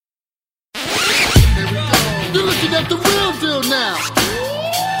got the real deal now.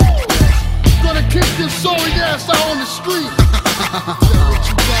 Gonna kick your sorry ass out on the street. What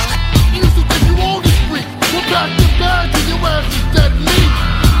you got? You used to think you owned the street. We'll pack the bag till your ass is dead meat.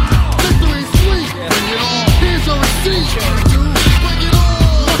 Victory sweet. Bring it on. Here's your receipt. Bring it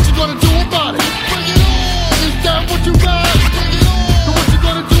on. What you gonna do about it? Bring it on. Is that what you got? Bring it on. And what you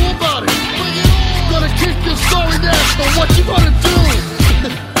gonna do about it? Bring it on. Gonna kick your sorry ass, but what you gonna do?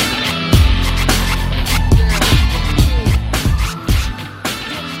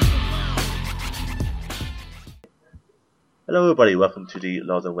 Hello everybody, welcome to the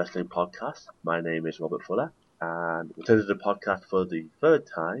Northern Wrestling Podcast. My name is Robert Fuller, and returning to the podcast for the third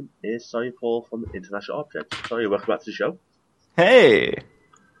time is Sawyer Paul from International Objects. Sawyer, welcome back to the show. Hey!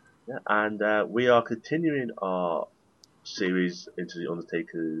 Yeah, and we are continuing our series into the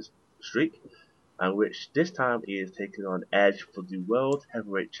Undertaker's streak, and which this time he is taking on Edge for the World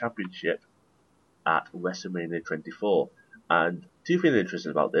Heavyweight Championship at Wrestlemania 24. And two things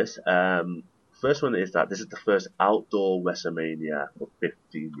interesting about this. First one is that this is the first outdoor WrestleMania for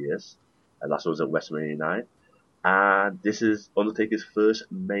 15 years. And last one was at WrestleMania 9. And this is Undertaker's first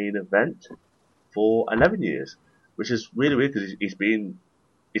main event for 11 years. Which is really weird because he's been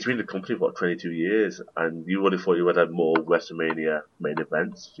in the company for 22 years. And you would have thought you would have more WrestleMania main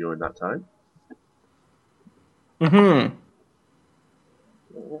events during that time. Mm-hmm.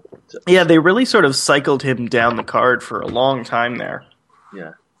 Yeah, they really sort of cycled him down the card for a long time there.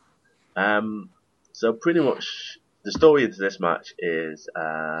 Yeah. So pretty much the story into this match is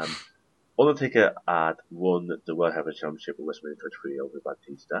Undertaker had won the World Heavyweight Championship at WrestleMania 23 over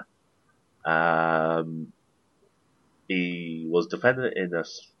Batista. He was defending in a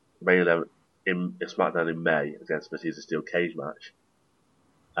SmackDown in May against Batista's steel cage match.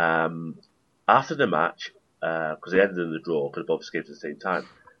 After the match, because it ended in the draw, because both escaped at the same time,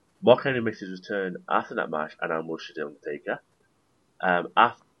 Mark Henry makes his return after that match and ambushes the Undertaker.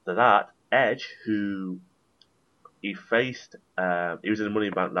 After that, Edge, who he faced, he was in the Money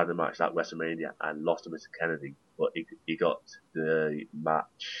in the Bank ladder match at WrestleMania and lost to Mr. Kennedy, but he got the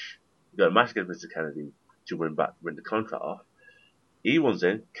match. He got a match against Mr. Kennedy to win the contract off. He runs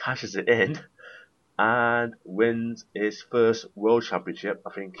in, cashes it in, and wins his first World Championship.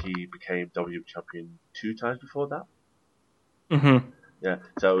 I think he became WWE Champion 2 times before that. Mm-hmm. Yeah,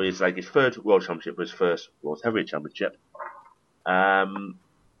 so it's like his third World Championship, but his first World Heavyweight Championship.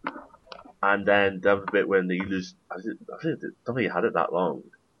 And then there was a bit when he lose. I don't think he had it that long,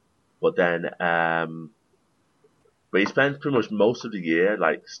 but then but he spends pretty much most of the year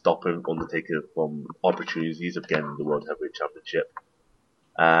like stopping Undertaker from opportunities of getting the World Heavyweight Championship.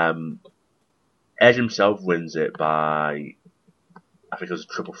 Edge himself wins it by, I think it was a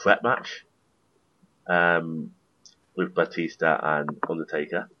triple threat match, with Batista and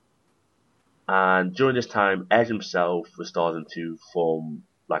Undertaker. And during this time, Edge himself was starting to form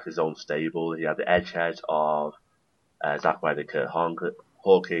like his own stable. He had the Edgeheads of Zack Ryder, Kurt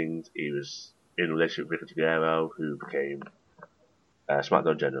Hawkins. He was in a relationship with Ricky Guerrero, who became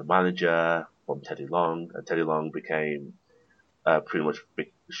SmackDown General Manager from Teddy Long, and Teddy Long became pretty much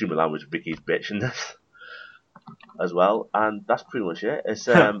Shuma Lamb was Vicky's bitch in this as well. And that's pretty much it. It's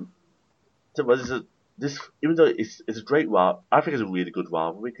this, even though it's a great rivalry, I think it's a really good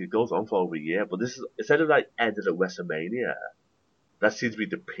rivalry. It goes on for over a year, but this is, instead of like ended at WrestleMania, that seems to be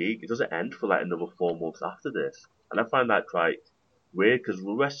the peak. It doesn't end for like another 4 months after this, and I find that quite weird because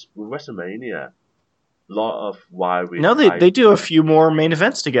with WrestleMania, a lot of rivalries. No, they do a few more main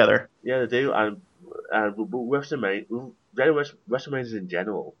events together. Yeah, they do, and with WrestleMania in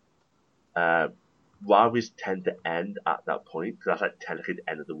general, rivalries tend to end at that point because that's like technically the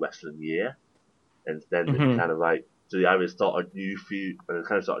end of the wrestling year. And then they kind of like, so they either start a new feud, and they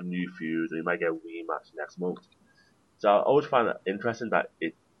kind of start a new feud, and you might get a rematch next month. So I always find it interesting that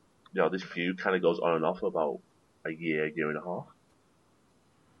this feud kind of goes on and off for about a year and a half.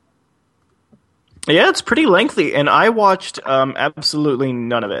 Yeah, it's pretty lengthy, and I watched absolutely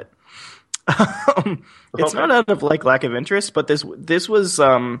none of it. It's not out of like lack of interest, but this was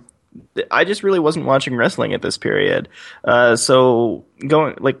I just really wasn't watching wrestling at this period. So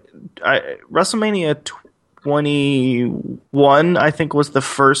going WrestleMania 21, I think, was the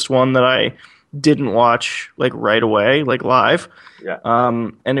first one that I didn't watch like right away, like live. Yeah.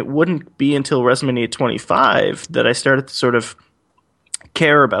 And it wouldn't be until WrestleMania 25 that I started to sort of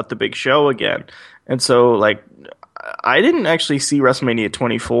care about the big show again. And so like I didn't actually see WrestleMania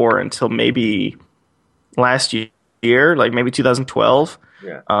 24 until maybe last year, like maybe 2012.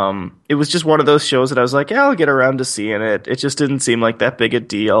 Yeah. It was just one of those shows that I was like, yeah, I'll get around to seeing it. It just didn't seem like that big a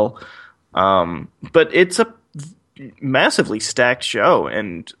deal. But it's massively stacked show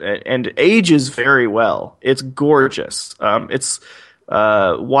and ages very well. It's gorgeous. It's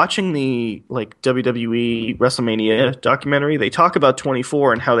watching the WWE WrestleMania documentary. They talk about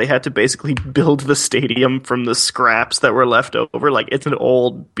 24 and how they had to basically build the stadium from the scraps that were left over. Like, it's an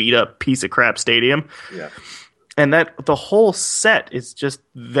old beat up piece of crap stadium. Yeah. And that the whole set is just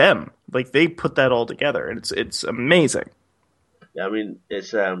them. Like, they put that all together, and it's amazing. Yeah, I mean,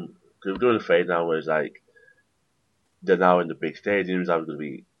 it's we're doing a phase now where it's like they're now in the big stadiums. I'm going to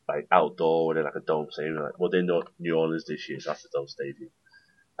be like outdoor and then like a dome stadium. Like, well, they're not New Orleans this year, so that's the dome stadium.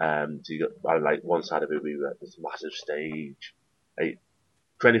 So you got like one side of it, we got this massive stage. Like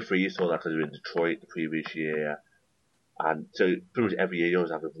 23, you saw that because we were in Detroit the previous year, and so pretty much every year you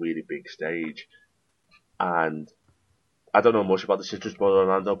always have a really big stage. And I don't know much about the Citrus Bowl in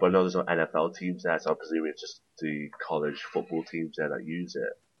Orlando, but I know there's no NFL teams there, so I presume it's just the college football teams there that use it.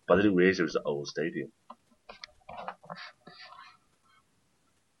 But I didn't realize it was the old stadium.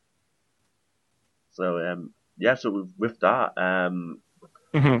 So, so with that,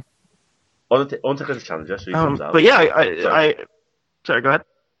 Undertaker's Challenger, so he comes out. But yeah, sorry, go ahead.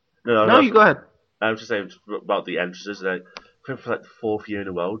 No, you go ahead. I was just saying about the entrances. I think for like the fourth year in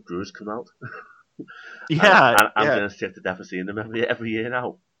a row, Drew's come out. Yeah, I'm going to sick to death of seeing them every year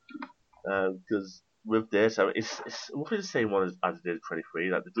now. Because with this, I mean, it's roughly the same one as it did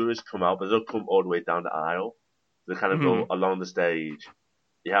 23. Like, the Druids come out, but they don't come all the way down the aisle. They kind of go along the stage.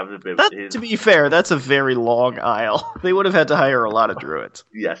 You have a bit. To be fair, that's a very long aisle. They would have had to hire a lot of Druids.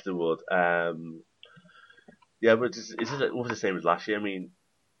 Yes, they would. Yeah, but it's roughly the same as last year. I mean,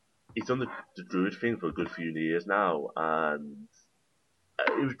 he's done the Druid thing for a good few years now, and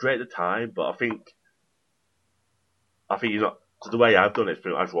it was great at the time, but I think so the way I've done it is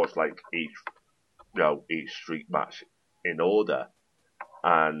I've watched like each street match in order,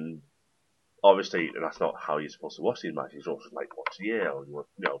 and obviously that's not how you're supposed to watch these matches. You're supposed to like watch a year, or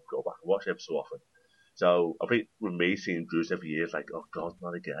go back and watch it every so often. So I think with me seeing Druids every year, it's like, oh god,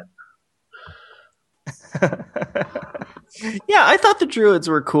 not again. Yeah, I thought the Druids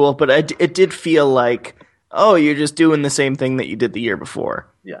were cool, but it did feel like, oh, you're just doing the same thing that you did the year before.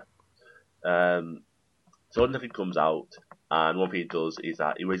 Yeah. So nothing comes out, and one thing he does is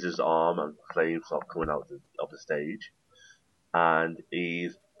that he raises his arm and flames start coming out of the stage, and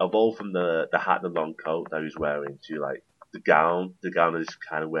he's evolved from the hat and the long coat that he was wearing to like the gown that he's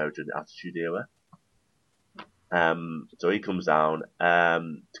kind of wearing during the Attitude Era. So he comes down.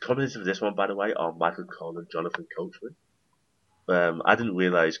 The commentators for this one, by the way, are Michael Cole and Jonathan Coachman. I didn't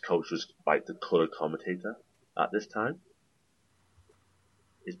realize Coach was like the color commentator at this time.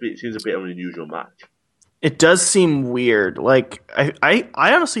 It seems a bit of an unusual match. It does seem weird. Like, I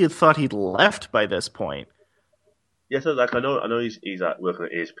honestly had thought he'd left by this point. Yeah, so like I know he's working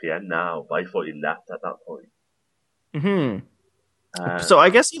at ESPN now, but I thought he left at that point. So I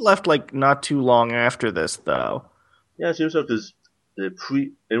guess he left like not too long after this, though. Yeah, it seems so, because in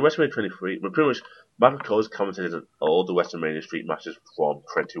WrestleMania 23, well, pretty much Michael Cole's commentated all the WrestleMania Street matches from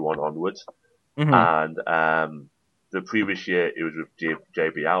 21 onwards, and the previous year it was with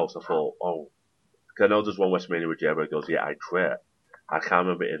JBL. So I thought, because I know there's one WrestleMania where JBL goes, yeah, I quit. I can't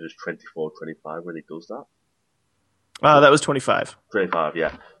remember if it was 24, 25 when he does that. That was 25. 25,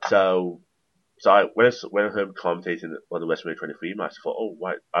 yeah. So when I heard him commentating on the WrestleMania 23 match, I thought, oh,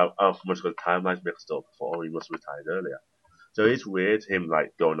 right, I must have got the timelines mixed up. I thought, oh, he must have retired earlier. So it's weird him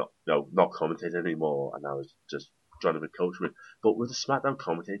like going, not commentating anymore, and now it's just Jonathan Coachman. But with the SmackDown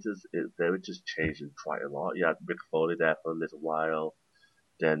commentators, they were just changing quite a lot. You had Mick Foley there for a little while,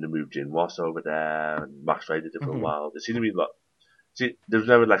 then they moved Jim Ross over there, and Max Ray did it for a while. There seemed to be there was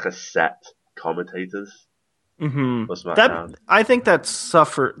never like a set commentators. I think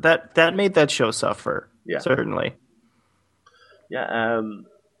that made that show suffer. Yeah, certainly. Yeah,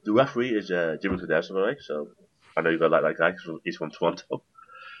 the referee is Jimmy Cadence, by the way. So I know you got like that guy because he's from Toronto.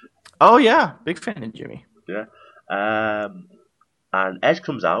 Oh yeah, big fan of Jimmy. Yeah, and Edge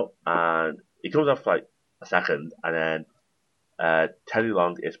comes out, and he comes out for like a second, and then Teddy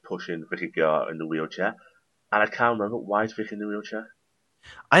Long is pushing Vicky Guerrero in the wheelchair, and I can't remember why is Vicky in the wheelchair.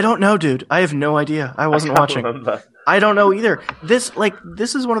 I don't know, dude. I have no idea. I wasn't watching. Remember. I don't know either. This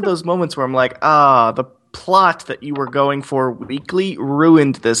is one of those moments where I'm like, the plot that you were going for weekly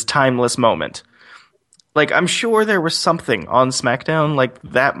ruined this timeless moment. Like, I'm sure there was something on SmackDown like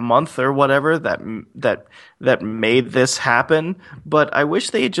that month or whatever that made this happen, but I wish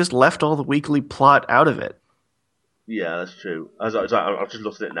they had just left all the weekly plot out of it. Yeah, that's true. I've just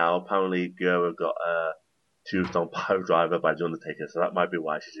looked at it now. Apparently, Guerrero got Tombstone Power Driver by The Undertaker, so that might be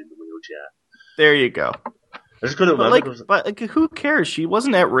why she's in the wheelchair. There you go. I just couldn't But remember. who cares? She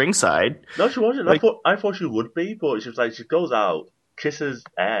wasn't at ringside. No, she wasn't. Like, I thought she would be, but she was like, she goes out, kisses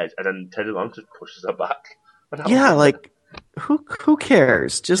Edge, and then Teddy Long just pushes her back. yeah, like who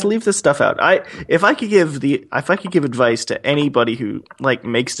cares? Just leave this stuff out. If I could give advice to anybody who like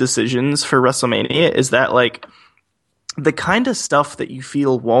makes decisions for WrestleMania, is that like the kind of stuff that you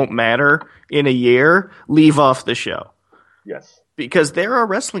feel won't matter in a year, leave off the show. Yes. Because there are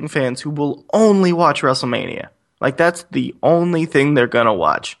wrestling fans who will only watch WrestleMania. Like, that's the only thing they're gonna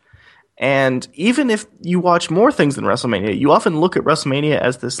watch. And even if you watch more things than WrestleMania, you often look at WrestleMania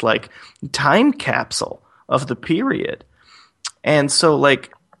as this like time capsule of the period. And so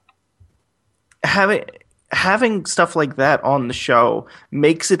like having stuff like that on the show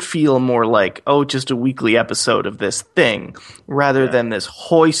makes it feel more like, oh, just a weekly episode of this thing rather than this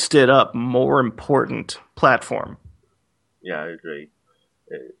hoisted up more important platform. Yeah, I agree.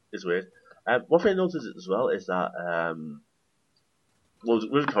 It's weird. One thing I noticed as well is that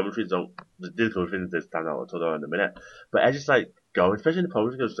with commentaries, the commentaries did stand out. I'll talk about in a minute. But I just like going, especially in the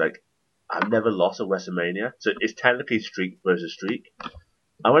public, goes like, I've never lost a WrestleMania, so it's technically streak versus streak.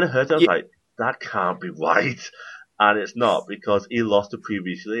 And when I heard that, I was like, that can't be right, and it's not because he lost the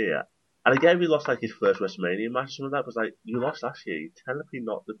previous year. And again, he lost like his first WrestleMania match. Some of that was like, you lost last year. You're technically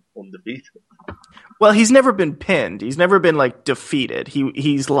not undefeated. Well, he's never been pinned. He's never been like defeated.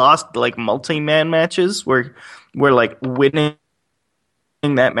 He's lost like multi-man matches where like winning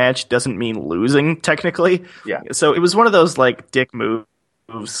that match doesn't mean losing technically. Yeah. So it was one of those like dick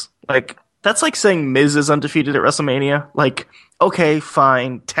moves. Like that's like saying Miz is undefeated at WrestleMania. Like, okay,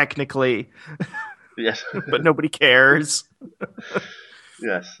 fine, technically. Yes. But nobody cares.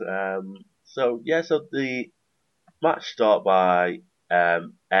 Yes. So the match started by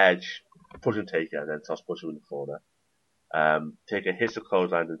Edge pushing Taker and then toss pushing in the corner. Taker hits the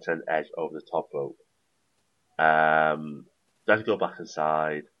clothesline and sends Edge over the top rope. Then go back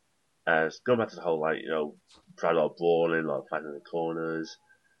inside. Going back to the whole like try a lot of brawling, a lot of fighting in the corners.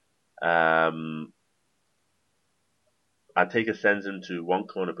 And Taker sends him to one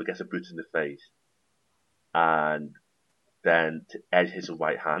corner but gets a boot in the face. And then Edge hits a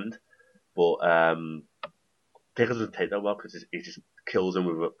right hand. But Taker doesn't take that well because he just kills him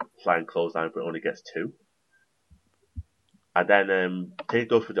with a flying clothesline but only gets 2. And then Taker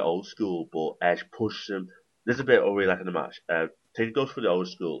goes for the old school but Edge pushes him. This is a bit what we like in the match. Taker goes for the old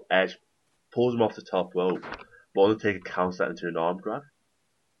school. Edge pulls him off the top rope. But Undertaker counts that into an arm grab.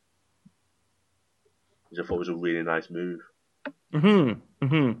 Which I thought was a really nice move.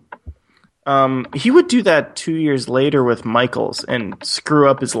 He would do that 2 years later with Michaels and screw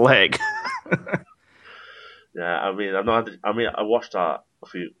up his leg. Yeah, I mean, I watched that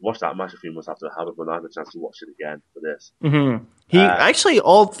match a few months after it happened, but I had a chance to watch it again for this. He actually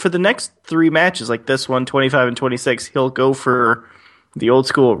for the next 3 matches, like this one, 25 and 26, he'll go for the old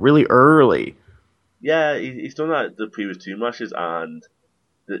school really early. Yeah, he's done that the previous 2 matches, and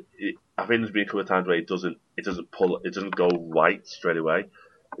I think there's been a couple of times where it doesn't go right straight away.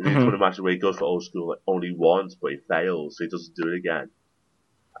 There's a couple of matches where he goes for old school like only once, but he fails, so he doesn't do it again.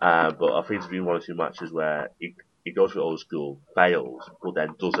 But I think there's been 1 or 2 matches where he goes for old school, fails, but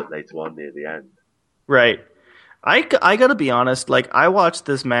then does it later on near the end. Right. I gotta be honest, like, I watched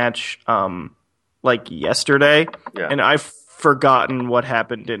this match, like, yesterday, and I've forgotten what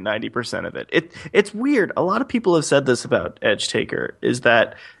happened in 90% of it. It's weird. A lot of people have said this about Edge Taker, is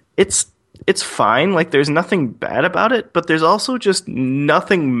that it's fine, like, there's nothing bad about it, but there's also just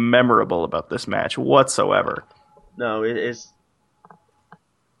nothing memorable about this match whatsoever. No, it's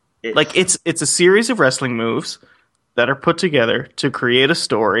like, it's a series of wrestling moves that are put together to create a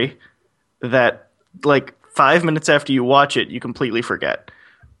story that, like, 5 minutes after you watch it, you completely forget.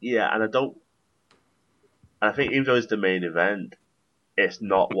 Yeah, and I think even though it's the main event, it's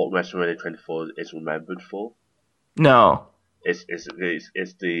not what WrestleMania 24 is remembered for. No. It's always going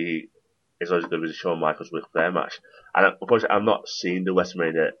to be the Shawn Michaels Ric Flair match. And of course, I've not seen the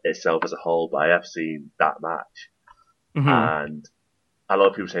WrestleMania itself as a whole, but I have seen that match. And a lot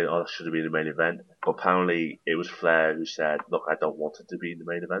of people saying, oh, that should have been the main event. But apparently, it was Flair who said, look, I don't want it to be in the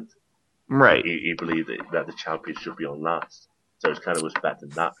main event. Right. He believed that the champion should be on last. So it's kind of respecting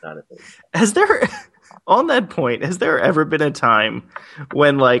that kind of thing. Has there, on that point, has there ever been a time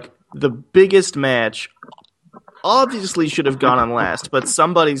when, like, the biggest match obviously should have gone on last, but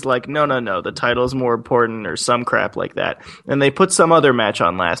somebody's like, no, the title's more important, or some crap like that, and they put some other match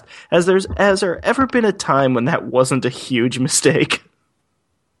on last? Has there ever been a time when that wasn't a huge mistake?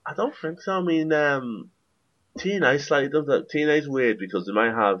 I don't think so. I mean, TNA slightly does that. TNA's weird because they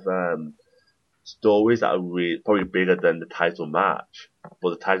might have stories that are probably bigger than the title match, but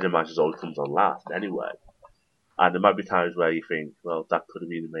the title match always comes on last anyway. And there might be times where you think, well, that could have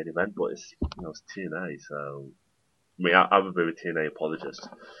been the main event, but it's it's TNA, so I mean, I'm a bit of a TNA apologist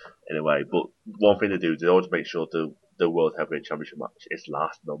anyway. But one thing they always make sure the World Heavyweight Championship match is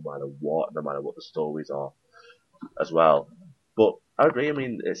last, no matter what the stories are, as well. But I agree. I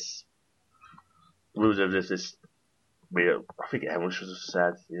mean, it's rules of this. I think everyone should have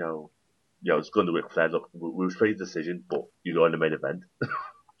said, it's going to Ric Flair. Look, we respect the decision, but you go in the main event.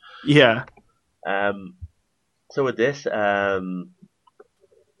 Yeah. So with this, they're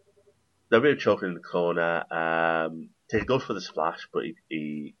really choking in the corner. Taker goes for the splash, but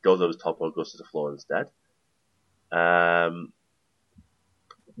he goes over the top and goes to the floor instead.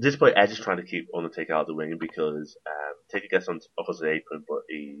 This point, Edge is trying to keep Undertaker out of the ring because Taker gets on across the apron, but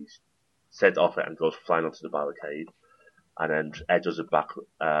he's sent off it and goes flying onto the barricade. And then Edge does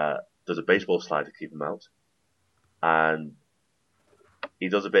a baseball slide to keep him out. And he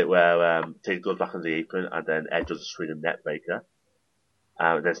does a bit where Taker goes back on the apron, and then Edge does a swing and net breaker.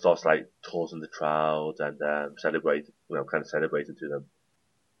 And then starts taunting the crowd and celebrating to them.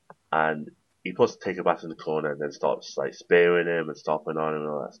 And he puts Taker back in the corner and then starts spearing him and stomping on him and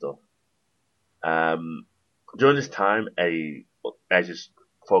all that stuff. During this time, Edge is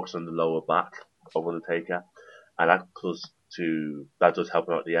focused on the lower back of Undertaker, and that does help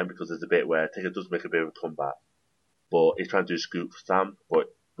him out at the end because there's a bit where Taker does make a bit of a comeback, but he's trying to do a scoop slam,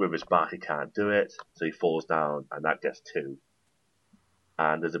 but with his back he can't do it, so he falls down and that gets 2.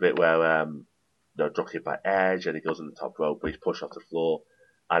 And there's a bit where drop kick by Edge and he goes on the top rope, but he's pushed off the floor.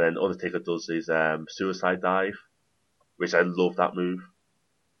 And then Undertaker does his suicide dive, which I love that move.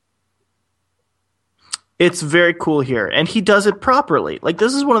 It's very cool here, and he does it properly.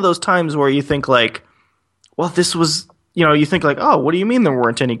 This is one of those times where you think well, this was, you think oh, what do you mean there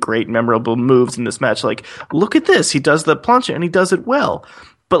weren't any great memorable moves in this match? Look at this. He does the plunge and he does it well.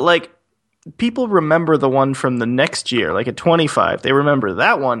 But people remember the one from the next year, at 25. They remember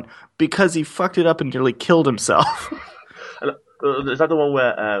that one because he fucked it up and nearly killed himself. Is that the one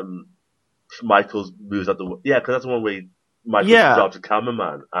where Michaels moves at the... Yeah, because that's the one where Michaels drops a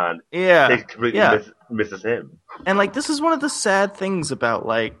cameraman and Taker completely misses him. And this is one of the sad things about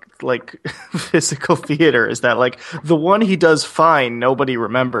physical theater is that the one he does fine nobody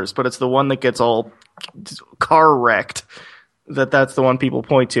remembers, but it's the one that gets all car wrecked that's the one people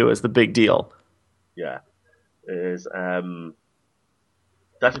point to as the big deal. Yeah, it is.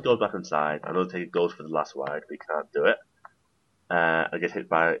 Dasher goes back inside. I know Taker goes for the last ride, but he can't do it. I get hit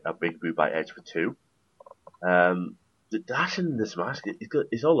by a big boot by Edge for 2. The dashing in this match,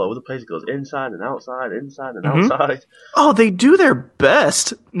 it's all over the place. It goes inside and outside, outside. Oh, they do their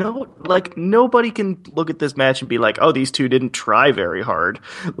best. No, nobody can look at this match and be like, oh, these two didn't try very hard.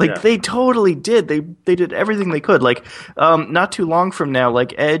 They totally did. They did everything they could. Not too long from now,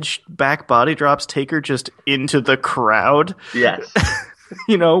 Edge back body drops Taker just into the crowd. Yes.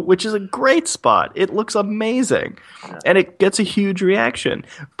 Which is a great spot. It looks amazing. Yeah. And it gets a huge reaction.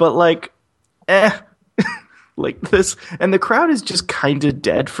 But this, and the crowd is just kind of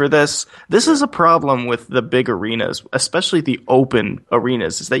dead for this. This is a problem with the big arenas, especially the open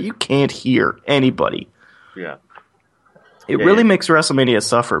arenas, is that you can't hear anybody. Yeah. It really makes WrestleMania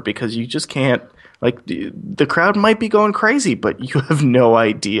suffer because you just can't, the crowd might be going crazy, but you have no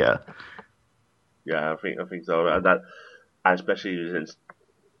idea. Yeah, I think so. And especially since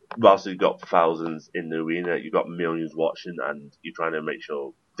whilst you've got thousands in the arena, you've got millions watching, and you're trying to make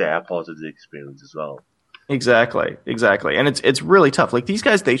sure they're part of the experience as well. Exactly, and it's really tough. These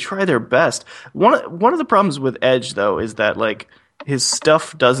guys, they try their best. One of the problems with Edge though is that his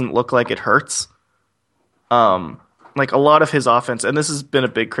stuff doesn't look like it hurts. A lot of his offense, and this has been a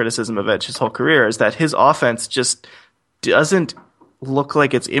big criticism of Edge his whole career, is that his offense just doesn't look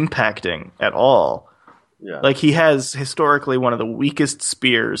like it's impacting at all. Yeah. He has historically one of the weakest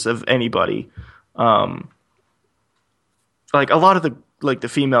spears of anybody. A lot of the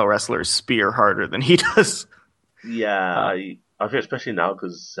female wrestlers spear harder than he does. Yeah, I think especially now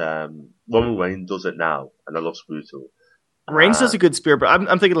because Roman Reigns does it now, and I love Spoontool. Reigns does a good spear, but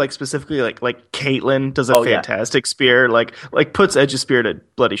I'm thinking specifically like Caitlyn does a fantastic spear. Puts Edge's spear to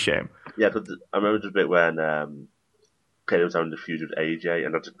bloody shame. Yeah, because I remember the bit when Caitlyn was having the feud with AJ,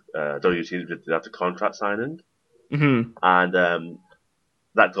 and WC did that to contract signing, and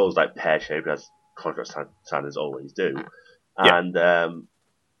that goes pear shaped as contract signings always do. And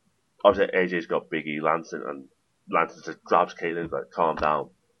obviously AJ's got Big E Lansing, and Lansing just grabs Caitlyn, calm down.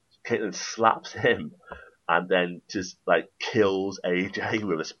 Caitlyn slaps him and then just kills AJ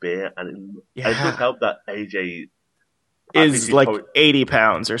with a spear, and it does help that AJ is probably 80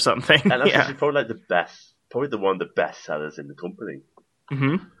 pounds or something. And that's probably probably one of the best sellers in the company.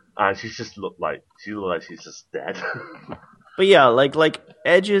 Mm-hmm. and she looked like she's just dead. But yeah, like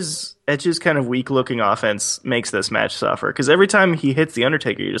Edge's kind of weak looking offense makes this match suffer because every time he hits the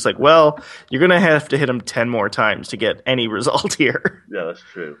Undertaker, you're just like, well, you're gonna have to hit him 10 more times to get any result here. Yeah, that's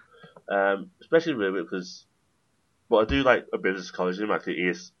true. Especially with because what I do like a bit of psychology actually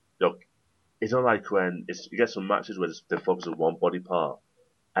is, it's not like when you get some matches where they focus on one body part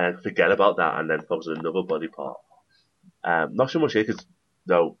and then forget about that and then focus on another body part. Not so much here because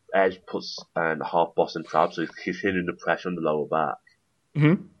Edge puts half Boston Crab, so he's hitting the pressure on the lower back.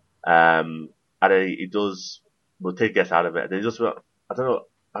 Mm-hmm. And then he does, Take gets out of it. And then he does, I don't know,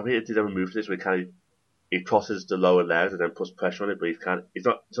 I mean, did ever move for this where he crosses the lower legs and then puts pressure on it, but he's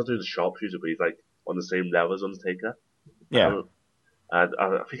not doing the sharpshooter, but he's like on the same level as Undertaker. Yeah. And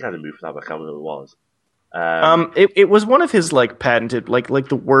I think I had a move for that, but I can't remember what it was. It was one of his like patented like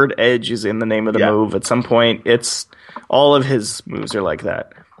the word edge is in the name of the move at some point. It's all of his moves are like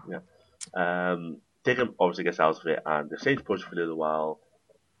that. Yeah. Taker obviously gets out of it, and the stage push for a little while,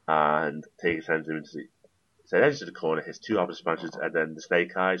 and Taker sends him edge to the corner, hits two opposite smashes, and then the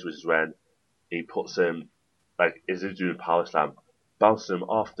snake eyes, which is when he puts him is he doing power slam, bounces him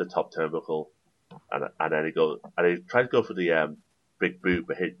off the top turnbuckle, and then he tries to go for the big boot,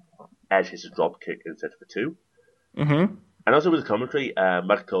 but Edge hits a drop kick instead for two. Mm-hmm. And also with the commentary,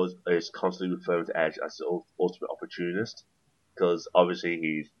 Matt Cole is constantly referring to Edge as the ultimate opportunist, because obviously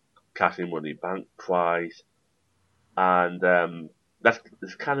he's cashing Money Bank twice, and that's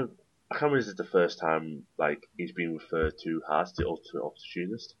kind of, I can't remember if it's the first time he's been referred to as the ultimate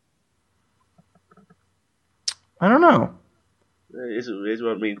opportunist. I don't know. It is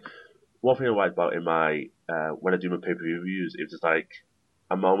what I mean. One thing I like about in my when I do my pay-per-view reviews, it's just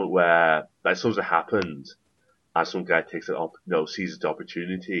a moment where something happened and some guy takes it up, seizes the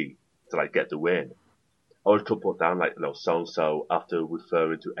opportunity to get the win. I would put down so and so after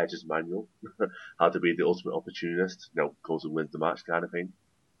referring to Edge's manual, how to be the ultimate opportunist, goes and wins the match kind of thing.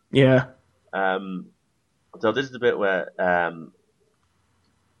 Yeah. So this is the bit where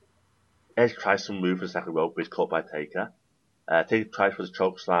Edge tries some move for the second rope, but he's caught by Taker. Taker tries for the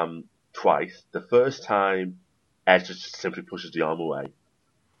choke slam twice. The first time, Edge just simply pushes the arm away.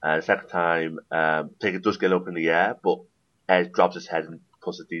 The second time, Taker does get up in the air, but Edge drops his head and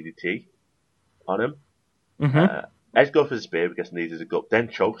puts a DDT on him. Mm-hmm. Edge goes for the spear because needed to go, then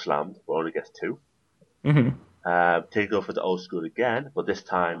choke slammed, but only gets two. Mm-hmm. Taker go for the old school again, but this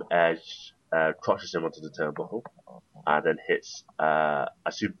time Edge crotches him onto the turnbuckle and then hits a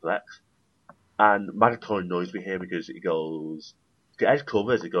suplex. And Magic Cole annoys me here because he goes, Edge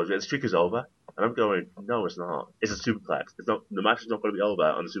covers, he goes, the streak is over. And I'm going, no, it's not. It's a superplex. It's not. The match is not going to be over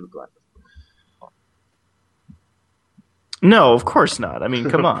on a superplex. No, of course not. I mean,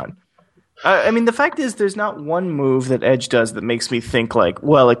 come on. I mean, the fact is, there's not one move that Edge does that makes me think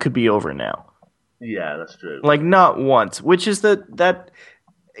well, it could be over now. Yeah, that's true. Not once. Which is that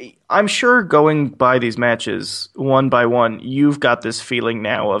I'm sure going by these matches one by one, you've got this feeling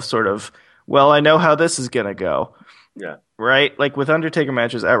now of sort of, well, I know how this is gonna go. Yeah. Right? With Undertaker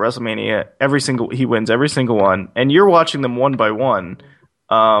matches at WrestleMania, he wins every single one, and you're watching them one by one.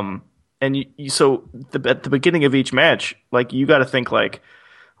 And so at the beginning of each match, you got to think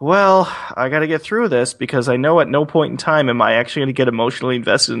well, I got to get through this because I know at no point in time am I actually going to get emotionally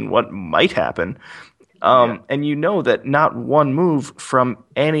invested in what might happen. And you know that not one move from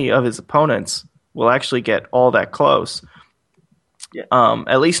any of his opponents will actually get all that close. Yeah.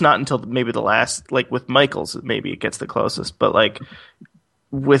 At least not until maybe the last, with Michaels, maybe it gets the closest. But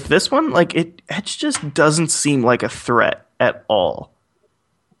with this one, Edge just doesn't seem like a threat at all.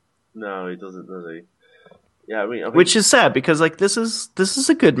 No, he doesn't, does he? Yeah, I mean, which is sad because this is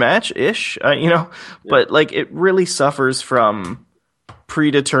a good match ish, but it really suffers from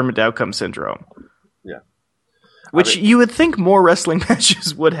predetermined outcome syndrome. Yeah. Which you would think more wrestling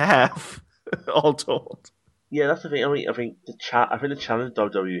matches would have, all told. Yeah, that's the thing. I think the challenge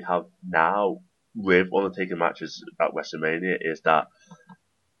WWE have now with Undertaker matches at WrestleMania is that,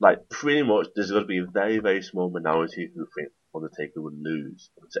 pretty much there's going to be a very, very small minority who think Undertaker would lose.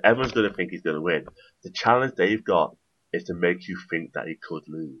 So everyone's going to think he's going to win. The challenge they've got is to make you think that he could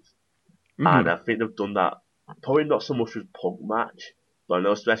lose. Mm-hmm. And I think they've done that, probably not so much with Punk match, but I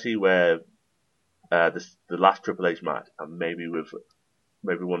know especially where the last Triple H match, and maybe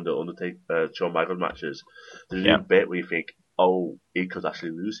one of the Undertaker, Shawn Michaels matches, there's a bit where you think, oh, he could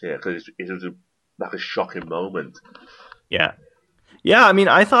actually lose here, because it was a shocking moment. Yeah. Yeah, I mean,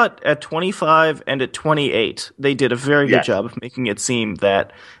 I thought at 25 and at 28, they did a very good job of making it seem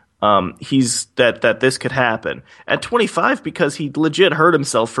that that this could happen. At 25, because he legit hurt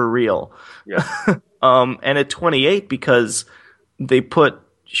himself for real. Yeah. And at 28, because they put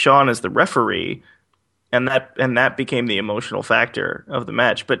Shawn as the referee, and that became the emotional factor of the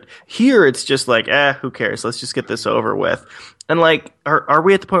match. But here it's just like, who cares? Let's just get this over with. And like, are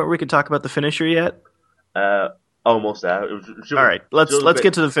we at the point where we can talk about the finisher yet? Almost there. All right, let's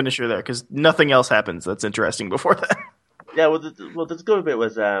get to the finisher there because nothing else happens that's interesting before that. Yeah, well, there's a good bit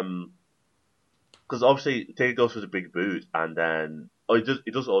was because obviously Taker goes for the big boot, and then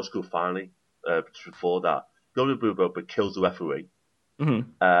he does old school finally. Before that, goes to the boot but kills the referee.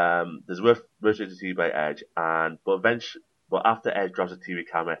 Mm-hmm. There's a referee TV by Edge, but after Edge grabs the TV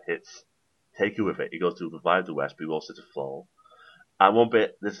camera, hits Taker with it, he goes to revive the West, but he rolls to the floor. And one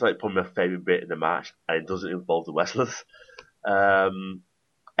bit, this is like probably my favourite bit in the match, and it doesn't involve the wrestlers.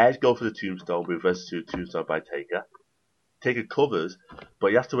 Edge goes for the tombstone, but reverses to a tombstone by Taker. Taker covers, but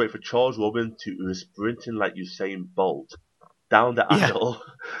you have to wait for Charles Robin who is sprinting like Usain Bolt down the aisle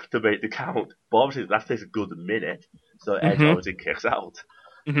to make the count. But obviously that takes a good minute, so Edge obviously kicks out.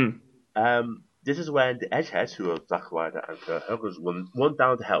 Mm-hmm. This is when the Edgeheads, who are Zack Ryder and Kurt Hawkins, run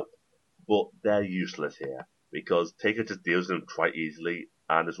down to help, but they're useless here because Taker just deals with them quite easily.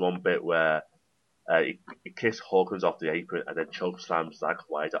 And there's one bit where he kicks Hawkins off the apron and then chokeslams Zack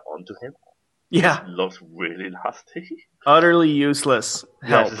Ryder onto him. Yeah, it looks really nasty. Utterly useless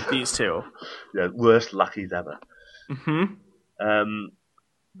help. Yes. These two. Yeah, worst lackeys ever. Mm-hmm.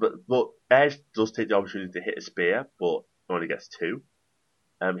 But Edge does take the opportunity to hit a spear, but only gets two.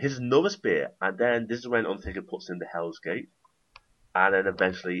 Hits another spear, and then this is when Undertaker puts in the Hell's Gate, and then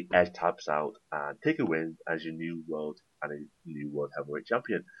eventually Edge taps out, and Taker wins as your new world heavyweight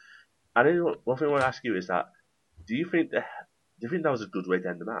champion. And then one thing I want to ask you is that, do you think that was a good way to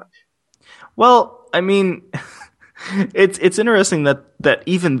end the match? Well, I mean, it's interesting that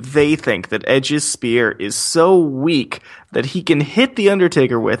even they think that Edge's spear is so weak that he can hit the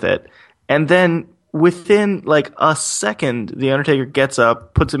Undertaker with it, and then within like a second, the Undertaker gets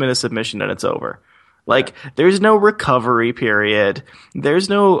up, puts him in a submission, and it's over. Like, there's no recovery period. There's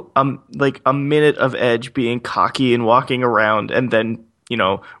no like a minute of Edge being cocky and walking around, and then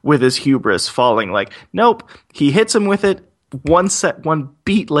with his hubris falling. Like, nope, he hits him with it. One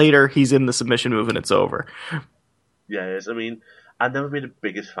beat later, he's in the submission move and it's over. Yes, I mean, I've never been the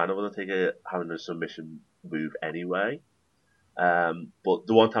biggest fan of Undertaker having a submission move anyway. But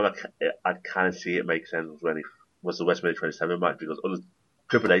the one time I kind of see it make sense was when he was the WrestleMania 27 match, because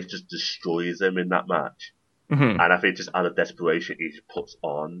Triple H just destroys him in that match. Mm-hmm. And I think just out of desperation, he just puts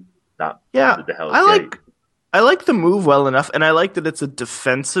on that. Yeah, the Hell's Gate. I like the move well enough, and I like that it's a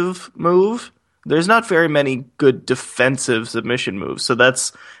defensive move. There's not very many good defensive submission moves, so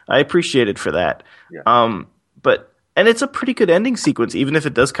I appreciate it for that. Yeah. And it's a pretty good ending sequence, even if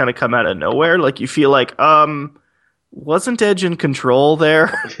it does kind of come out of nowhere. Like, you feel like, wasn't Edge in control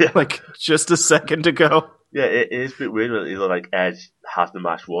there? Yeah. Like, just a second ago? Yeah, it is a bit weird when like Edge has the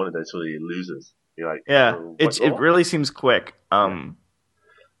match won and then suddenly he loses. You're like, yeah, it really seems quick.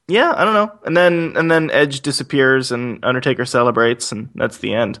 Yeah, I don't know. And then Edge disappears and Undertaker celebrates, and that's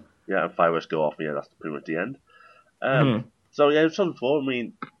the end. Yeah, and fireworks go off. Yeah, that's pretty much the end. So yeah, it's something fun. I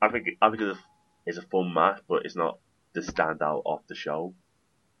mean, I think it's a fun match, but it's not the standout of the show,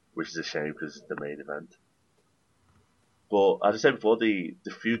 which is a shame because it's the main event. But as I said before, the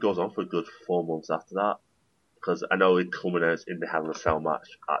feud goes on for a good 4 months after that, because I know it culminates in the Hell in a Cell match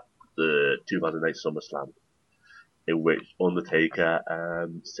at the 2008 SummerSlam, in which Undertaker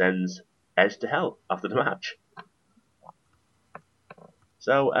sends Edge to hell after the match.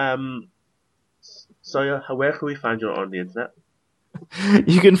 So, Sawyer, where can we find you on the internet?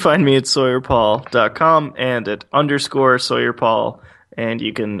 You can find me at SawyerPaul.com and at _SawyerPaul. And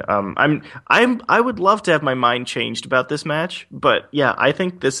you can, I would love to have my mind changed about this match, but yeah, I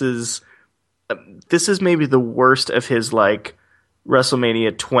think this is maybe the worst of his like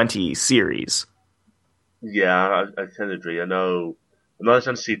WrestleMania 20 series. Yeah, I tend to agree. I know I'm not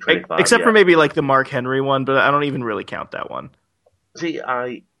trying to see 25 except for maybe like the Mark Henry one, but I don't even really count that one. See,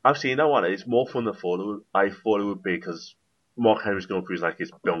 I've seen that one. It's more fun than I thought it would be, because Mark Henry's going through like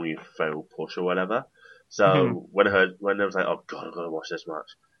his billion failed push or whatever. So when I was like, oh god, I'm gonna watch this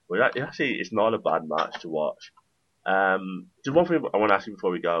match. Well, actually, it's not a bad match to watch. Just one thing I want to ask you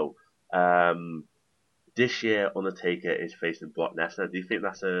before we go. This year, Undertaker is facing Brock Lesnar. Do you think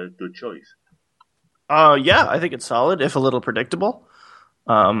that's a good choice? Yeah, I think it's solid, if a little predictable.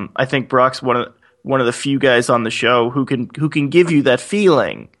 I think Brock's one of the few guys on the show who can give you that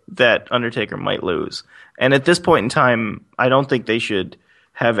feeling that Undertaker might lose. And at this point in time, I don't think they should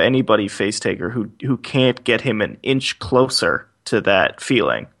have anybody face Taker who can't get him an inch closer to that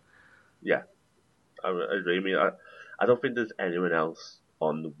feeling. Yeah, I agree. I mean, I don't think there's anyone else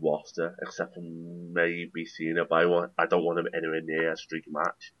on the roster, except for maybe Cena. But I don't want him anywhere near a streak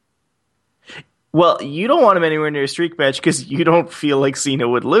match. Well, you don't want him anywhere near a streak match because you don't feel like Cena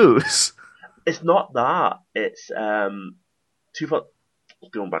would lose. It's not that. It's two,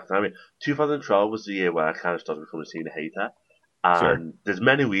 going back to time. 2012 was the year where I kind of started becoming a Cena hater, Sure. and there's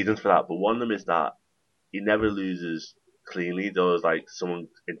many reasons for that. But one of them is that he never loses cleanly. There's like someone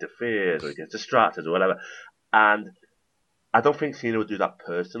interferes or he gets distracted or whatever, and I don't think Cena would do that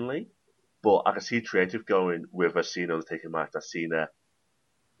personally. But I can see creative going with a Cena Undertaker match that Cena,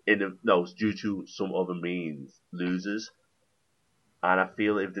 due to some other means, loses. And I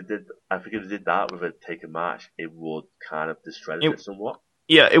feel I think if they did that with a Taker match, it would kind of discredit It, it somewhat.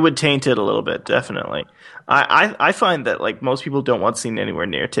 yeah, it would taint it a little bit, definitely. I find that like most people don't want Cena anywhere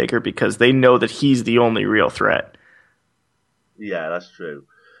near Taker because they know that he's the only real threat. Yeah, that's true.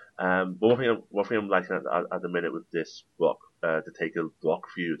 But one thing I'm liking at the minute with this the Taker Brock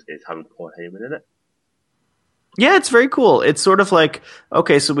feud is having Paul Heyman in it. Yeah, it's very cool. It's sort of like,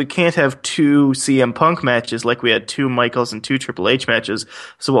 okay, so we can't have two CM Punk matches like we had two Michaels and two Triple H matches.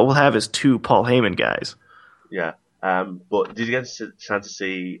 So what we'll have is two Paul Heyman guys. Yeah. But did you get a chance to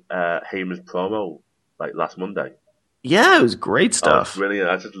see Heyman's promo like last Monday? Yeah, it was great Oh, it's stuff. brilliant!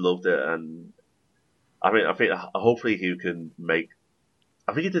 I just loved it, and I think hopefully he can make.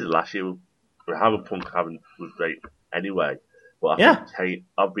 I think he did it last year. Having Punk having was great anyway, but I think Yeah.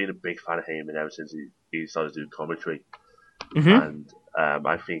 I've been a big fan of Heyman ever since he started doing commentary, Hmm. and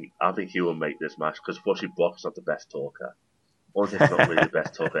I think he will make this match because fortunately Brock's not the best talker. Undertaker's not really the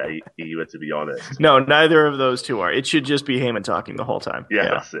best talker either, to be honest. No, neither of those two are. It should just be Heyman talking the whole time. Yeah, Yeah.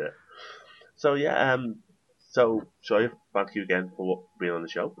 that's it. So yeah, so Sawyer, thank you again for being on the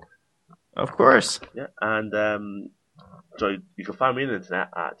show. Of course. Yeah, and so you can find me on the internet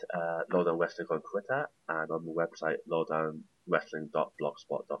at Lowdown Wrestling on Twitter and on the website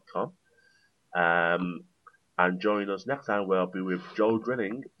lowdownwrestling.blogspot.com. And join us next time where I'll be with Joe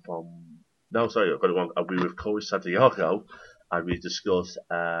Drilling from. No, sorry, I've got it wrong. I'll be with Corey Santiago and we discuss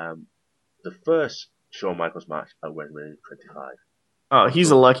the first Shawn Michaels match at WrestleMania 25. Oh,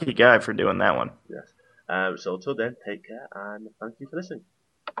 he's a lucky guy for doing that one. Yes. So until then, take care and thank you for listening.